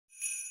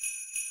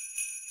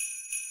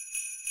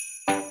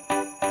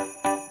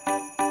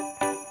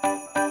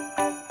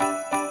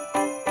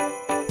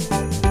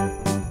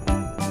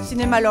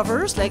cinema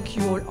lovers like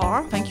you all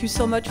are. Thank you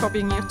so much for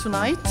being here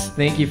tonight.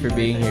 Thank you for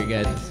being here,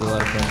 guys. It's a lot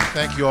of fun.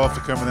 Thank you all for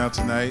coming out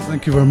tonight.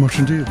 Thank you very much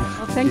indeed.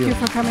 Well, thank you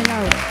for coming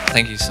out.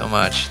 Thank you so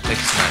much. Thank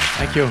you so much.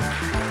 Thank you.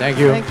 Thank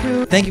you. Thank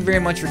you. Thank you very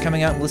much for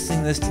coming out and listening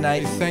to this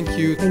tonight. Thank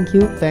you. Thank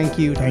you. Thank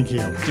you. Thank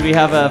you. Do we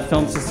have a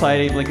Film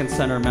Society Lincoln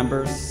Center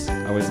members?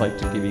 I always like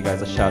to give you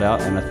guys a shout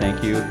out and a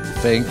thank you.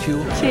 Thank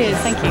you. Cheers.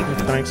 Thank you.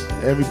 Thanks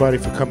everybody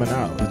for coming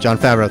out. John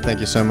Favreau, thank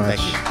you so much.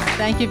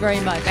 Thank you very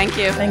much. Thank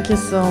you. Thank you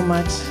so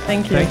much.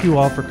 Thank you. Thank you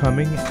all for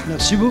coming.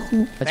 Merci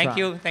beaucoup. Thank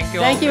you. Thank you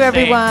all. Thank you, for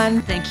staying.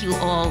 everyone. Thank you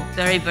all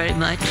very, very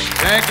much.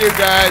 Thank you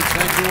guys.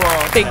 Thank you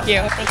all. Thank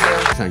you. Thank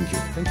you. Thank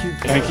you.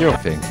 Thank you.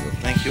 Thank you.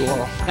 Thank you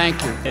all.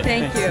 Thank you.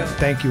 Thank you.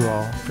 Thank you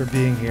all for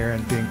being here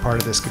and being part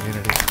of this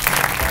community.